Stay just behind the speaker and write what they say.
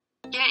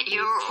Get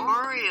your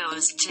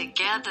Oreos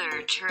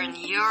together, turn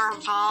your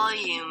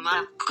volume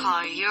up,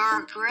 call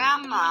your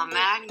grandma.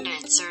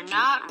 Magnets are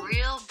not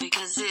real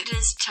because it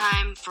is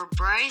time for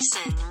Bryce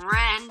and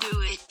Ren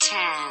Do It 10.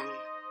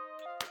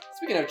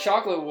 Speaking of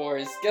chocolate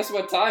wars, guess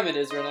what time it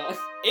is, Renan?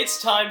 It's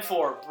time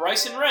for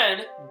Bryce and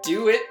Ren.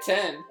 Do It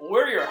 10.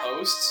 We're your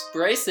hosts,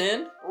 Bryce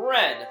and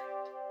Ren.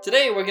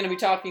 Today we're going to be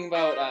talking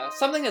about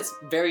something that's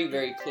very,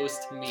 very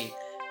close to me,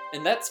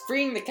 and that's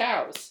freeing the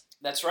cows.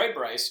 That's right,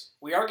 Bryce.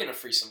 We are going to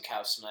free some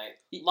cows tonight,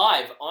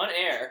 live, on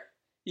air.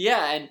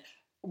 Yeah, and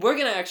we're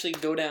going to actually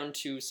go down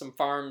to some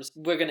farms.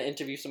 We're going to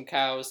interview some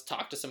cows,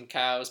 talk to some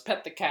cows,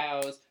 pet the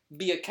cows,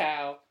 be a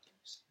cow,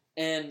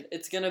 and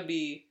it's going to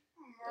be...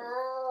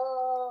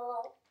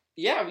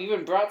 Yeah, we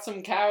even brought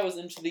some cows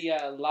into the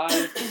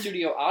live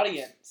studio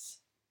audience.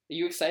 Are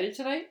you excited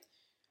tonight?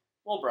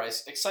 Well,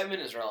 Bryce,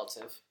 excitement is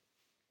relative.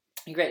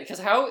 Great, because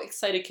how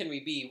excited can we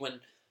be when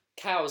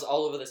cows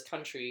all over this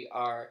country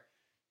are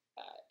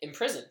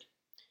imprisoned?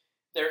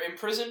 They're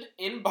imprisoned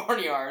in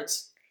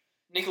barnyards,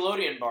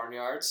 Nickelodeon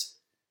barnyards.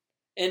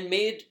 And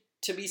made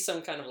to be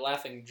some kind of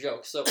laughing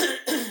joke. So,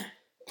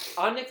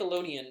 on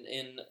Nickelodeon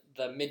in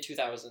the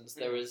mid-2000s,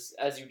 there was,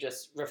 as you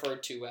just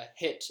referred to, a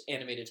hit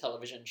animated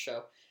television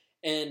show.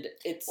 And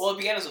it's... Well, it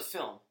began as a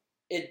film.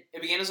 It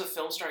began as a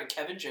film starring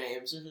Kevin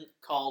James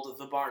called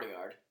The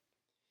Barnyard.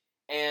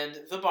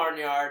 And The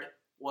Barnyard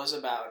was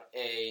about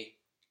a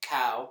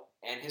cow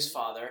and his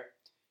father.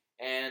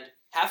 And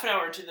half an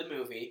hour into the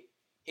movie,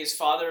 his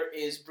father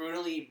is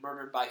brutally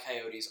murdered by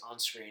coyotes on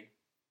screen.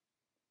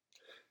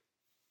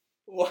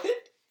 What?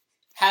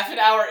 Half an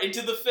hour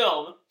into the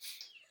film,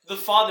 the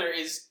father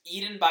is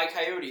eaten by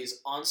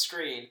coyotes on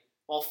screen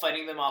while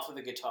fighting them off with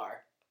a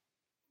guitar.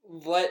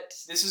 What?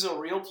 This is a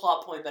real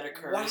plot point that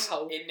occurs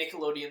Wow. in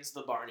Nickelodeon's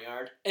The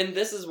Barnyard. And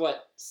this is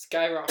what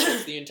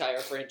skyrockets the entire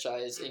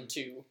franchise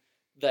into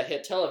the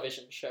hit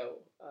television show.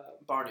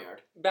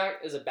 Barnyard.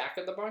 Is it Back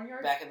at the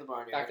Barnyard? Back at the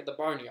Barnyard. Back at the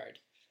Barnyard.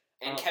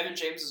 And Kevin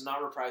James does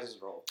not reprise his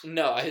role.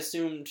 No, I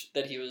assumed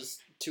that he was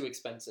too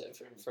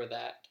expensive for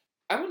that.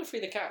 I want to free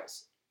the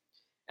cows.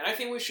 And I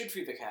think we should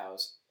free the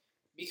cows.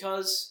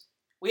 Because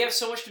we have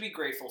so much to be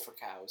grateful for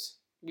cows.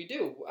 We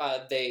do.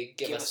 They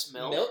give us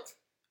milk.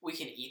 We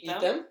can eat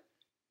them.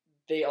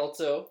 They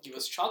also... give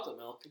us chocolate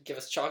milk. Give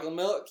us chocolate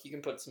milk. You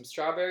can put some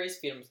strawberries.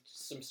 Feed them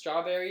some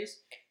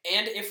strawberries.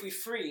 And if we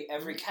free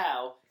every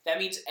cow, that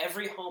means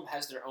every home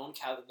has their own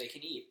cow that they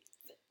can eat.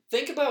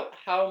 Think about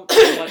how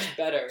much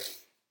better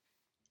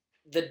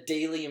the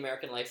daily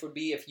American life would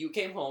be if you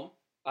came home.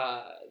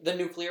 The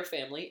nuclear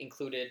family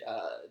included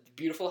the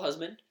beautiful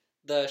husband,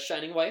 the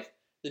shining wife,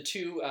 the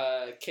two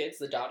kids,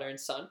 the daughter and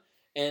son,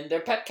 and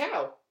their pet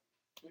cow.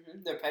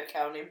 Their pet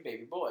cow named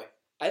Baby Boy.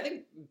 I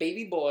think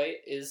Baby Boy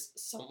is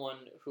someone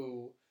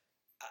who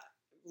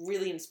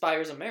really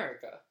inspires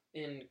America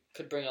and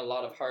could bring a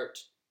lot of heart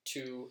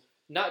to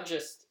not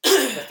just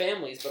the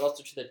families, but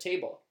also to the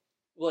table.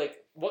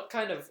 Like, what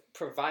kind of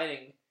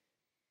providing...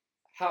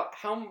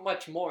 How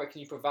much more can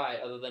you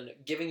provide other than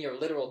giving your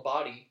literal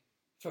body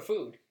for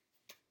food?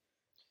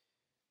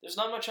 There's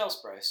not much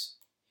else, Bryce.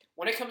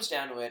 When it comes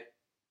down to it,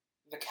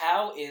 the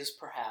cow is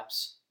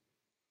perhaps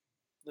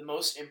the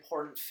most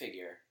important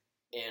figure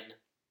in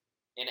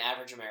an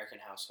average American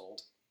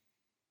household.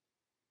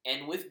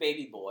 And with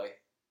Baby Boy,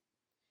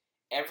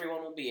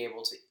 everyone will be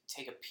able to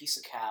take a piece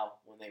of cow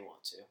when they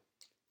want to.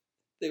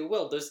 They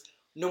will. There's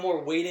no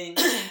more waiting,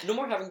 no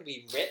more having to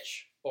be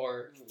rich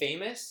or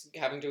famous,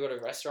 having to go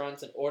to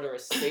restaurants and order a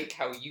steak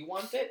how you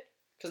want it,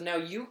 because now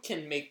you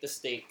can make the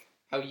steak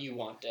how you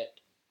want it,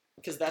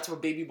 because that's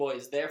what Baby Boy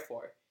is there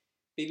for.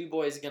 Baby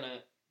Boy is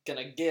gonna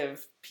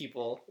give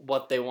people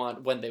what they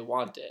want when they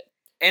want it.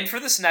 And for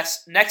this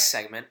next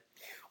segment,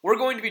 we're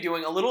going to be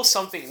doing a little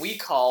something we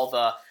call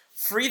the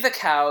Free the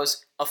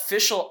Cows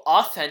official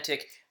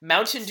authentic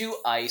Mountain Dew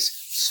Ice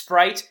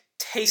Sprite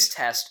taste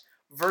test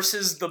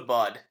versus the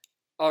Bud.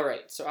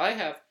 Alright, so I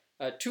have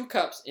 2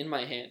 cups in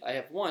my hand. I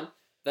have one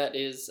that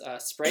is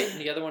Sprite,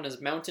 and the other one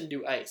is Mountain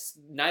Dew Ice.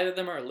 Neither of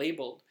them are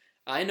labeled.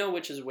 I know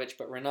which is which,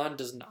 but Renan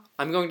does not.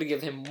 I'm going to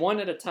give him one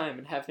at a time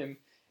and have him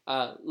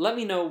let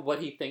me know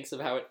what he thinks of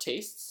how it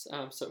tastes.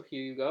 So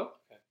here you go.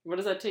 Okay. What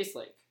does that taste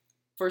like?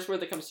 First word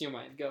that comes to your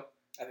mind. Go.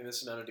 I think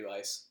this is Mountain Dew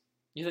Ice.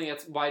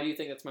 Why do you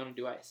think that's Mountain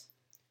Dew Ice?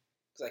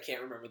 Because I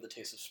can't remember the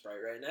taste of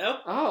Sprite right now.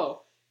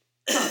 Oh.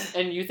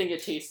 And you think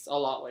it tastes a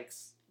lot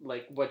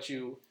like what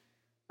you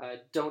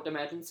don't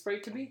imagine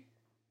Sprite to be?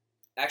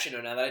 Actually,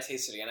 no, now that I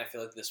taste it again, I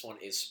feel like this one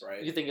is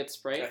Sprite. You think it's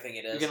Sprite? I think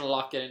it is. You're going to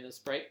lock it in as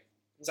Sprite?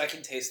 Because I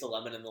can taste the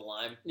lemon and the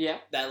lime. Yeah.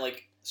 That,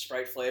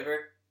 Sprite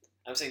flavor.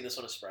 I'm saying this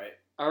one is Sprite.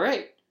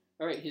 Alright,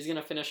 he's going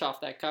to finish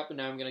off that cup, and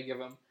now I'm going to give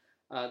him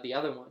the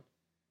other one.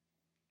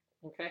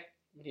 Okay,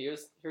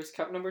 here's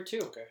cup number 2.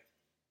 Okay.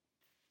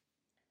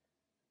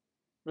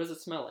 What does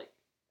it smell like?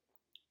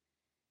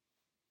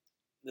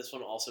 This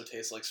one also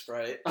tastes like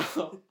Sprite.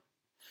 Oh,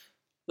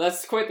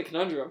 that's quite the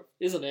conundrum,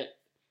 isn't it?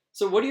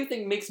 So what do you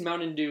think makes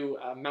Mountain Dew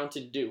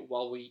Mountain Dew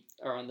while we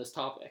are on this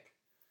topic?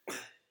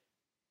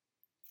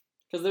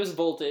 Because there's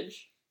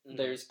Voltage,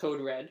 there's Code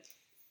Red,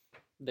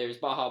 there's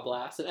Baja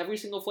Blast, and every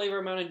single flavor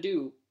of Mountain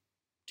Dew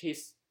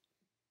tastes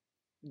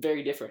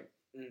very different.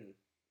 Mm.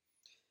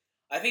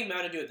 I think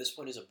Mountain Dew at this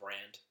point is a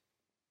brand.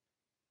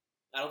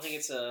 I don't think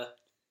it's a...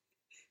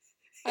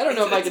 I don't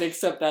know if I can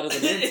accept that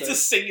as an answer. It's a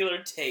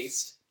singular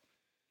taste.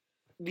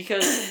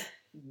 Because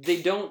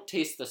they don't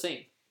taste the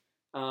same.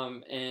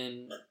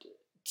 And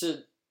to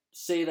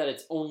say that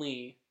it's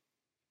only...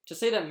 To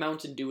say that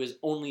Mountain Dew is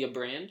only a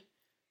brand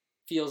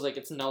feels like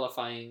it's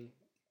nullifying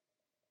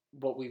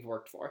what we've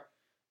worked for.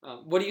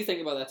 What do you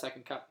think about that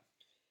second cup?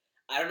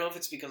 I don't know if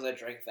it's because I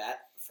drank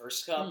that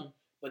first cup,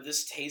 but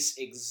this tastes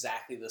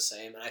exactly the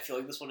same, and I feel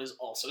like this one is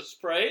also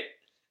Sprite.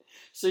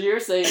 So you're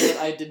saying that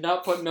I did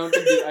not put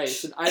Mountain Dew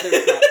Ice in either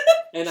cup,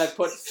 and I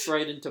put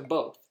Sprite into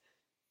both.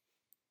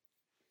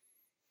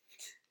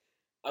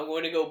 I'm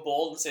going to go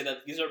bold and say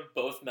that these are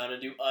both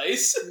Mountain Dew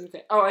Ice.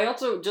 Okay. Oh, I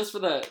also, just for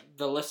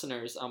the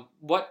listeners,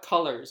 what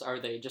colors are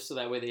they, just so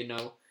that way they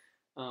know?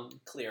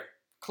 Clear.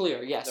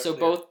 Clear, yeah. They're so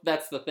clear. both,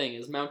 that's the thing,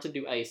 is Mountain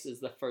Dew Ice is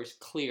the first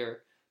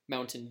clear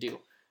Mountain Dew.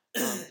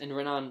 And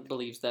Renan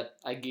believes that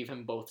I gave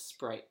him both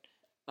Sprite.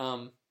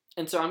 And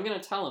so I'm going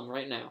to tell him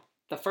right now,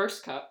 the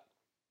first cup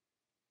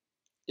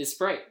is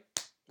Sprite.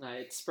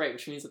 It's Sprite,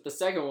 which means that the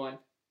second one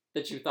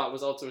that you thought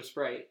was also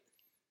Sprite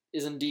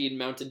is indeed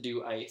Mountain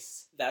Dew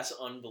Ice. That's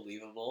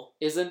unbelievable.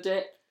 Isn't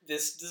it?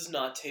 This does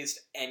not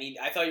taste any...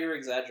 I thought you were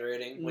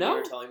exaggerating when No.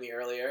 you were telling me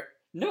earlier.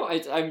 No,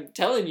 I'm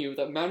telling you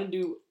that Mountain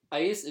Dew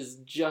Ice is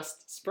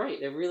just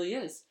Sprite. It really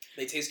is.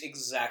 They taste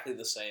exactly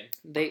the same.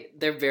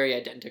 They're very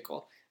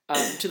identical.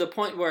 To the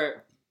point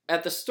where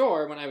at the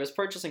store, when I was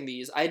purchasing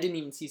these, I didn't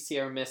even see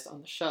Sierra Mist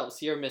on the shelves.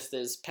 Sierra Mist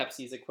is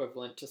Pepsi's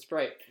equivalent to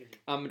Sprite.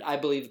 I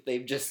believe that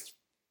they've just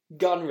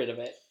gotten rid of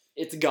it.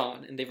 It's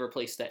gone, and they've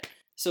replaced it.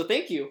 So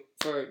thank you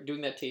for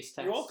doing that taste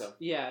test. You're welcome.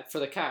 Yeah, for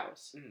the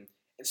cows. Mm-hmm.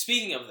 And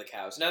speaking of the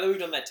cows, now that we've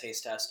done that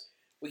taste test,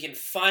 we can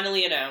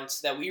finally announce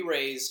that we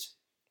raised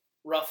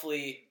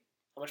roughly...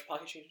 How much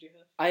pocket change do you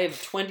have? I have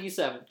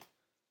 27.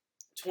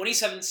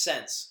 27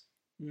 cents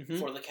Mm-hmm.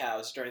 for the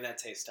cows during that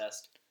taste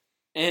test.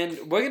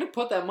 And we're going to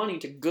put that money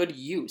to good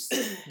use.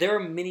 There are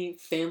many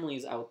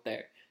families out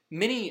there,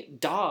 many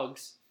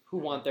dogs who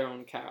want their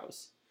own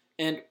cows.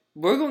 And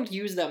we're going to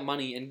use that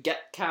money and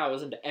get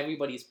cows into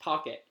everybody's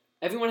pocket.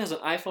 Everyone has an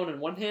iPhone in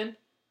one hand.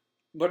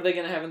 What are they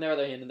going to have in their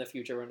other hand in the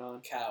future,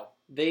 Renan? Cow.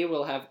 They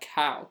will have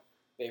cow.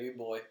 Baby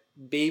boy.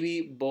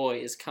 Baby boy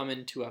is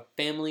coming to a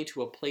family,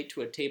 to a plate,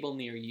 to a table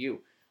near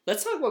you.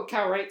 Let's talk about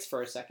cow rights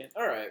for a second.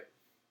 Alright.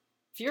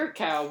 If you're a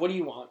cow, what do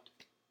you want?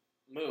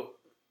 Moo.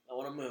 I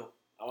want to moo.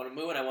 I want to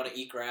moo and I want to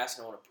eat grass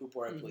and I want to poop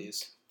where I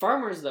please.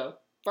 Farmers, though.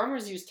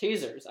 Farmers use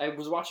tasers. I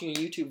was watching a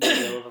YouTube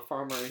video of a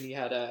farmer and he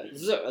had a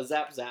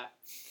zap zap.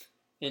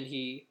 And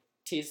he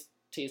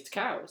tased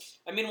cows.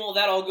 I mean, well,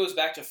 that all goes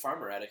back to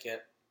farmer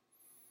etiquette.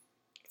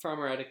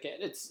 Farmer etiquette.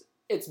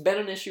 It's been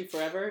an issue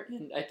forever,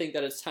 and I think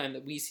that it's time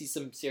that we see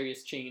some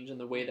serious change in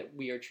the way that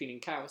we are treating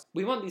cows.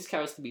 We want these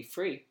cows to be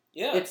free.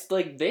 Yeah. It's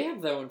like they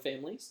have their own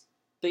families.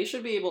 They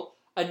should be able...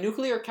 A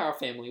nuclear cow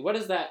family, what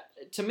is that?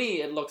 To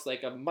me, it looks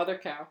like a mother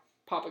cow,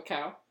 papa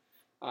cow,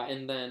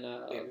 and then...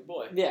 baby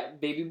boy. Yeah,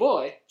 baby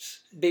boy.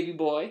 Baby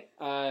boy.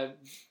 And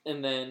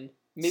then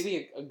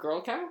maybe a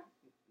girl cow?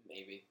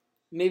 Maybe.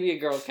 Maybe a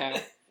girl cow.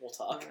 We'll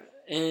talk.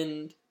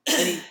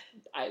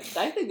 I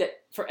think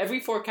that for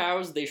every 4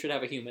 cows, they should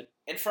have a human.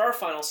 And for our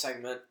final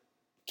segment,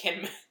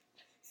 can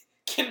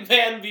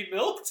man be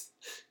milked?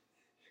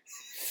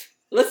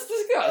 Let's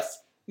discuss.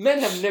 Men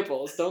have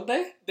nipples, don't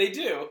they? They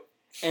do.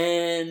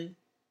 And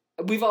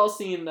we've all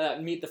seen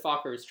that Meet the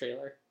Fockers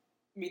trailer.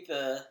 Meet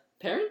the...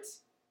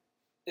 Parents?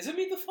 Is it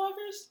Meet the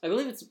Fockers? I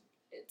believe it's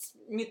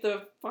Meet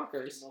the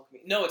Fockers.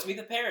 No, it's Meet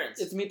the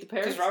Parents. It's Meet the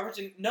Parents? Because Robert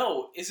didn't...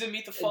 No, is it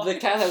Meet the Fockers? The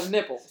cat has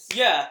nipples.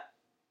 Yeah.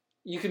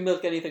 You can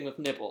milk anything with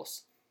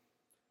nipples.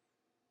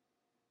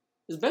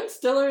 Is Ben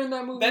Stiller in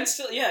that movie? Ben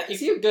Stiller, yeah.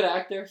 Is he a good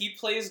actor? He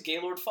plays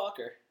Gaylord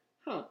Fokker.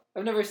 Huh.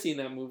 I've never seen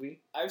that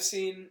movie. I've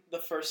seen the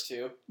first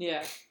 2. Yeah.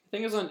 I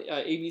think it was on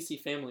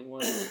ABC Family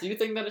One. Do you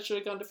think that it should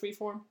have gone to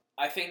Freeform?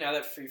 I think now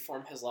that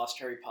Freeform has lost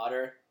Harry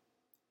Potter,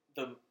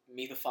 the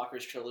Meet the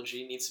Fockers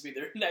trilogy needs to be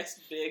their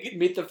next big...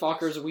 Meet the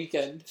Fockers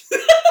weekend.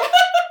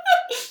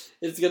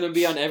 It's going to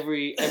be on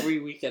every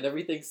weekend.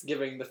 Every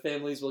Thanksgiving, the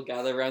families will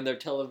gather around their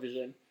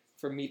television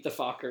for Meet the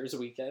Fockers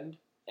weekend.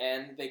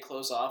 And they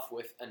close off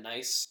with a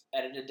nice,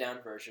 edited down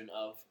version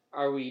of...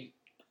 Are we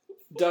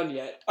done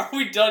yet? Are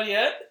we done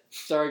yet?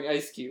 Starring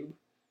Ice Cube.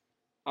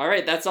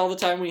 Alright, that's all the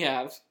time we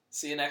have.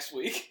 See you next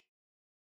week.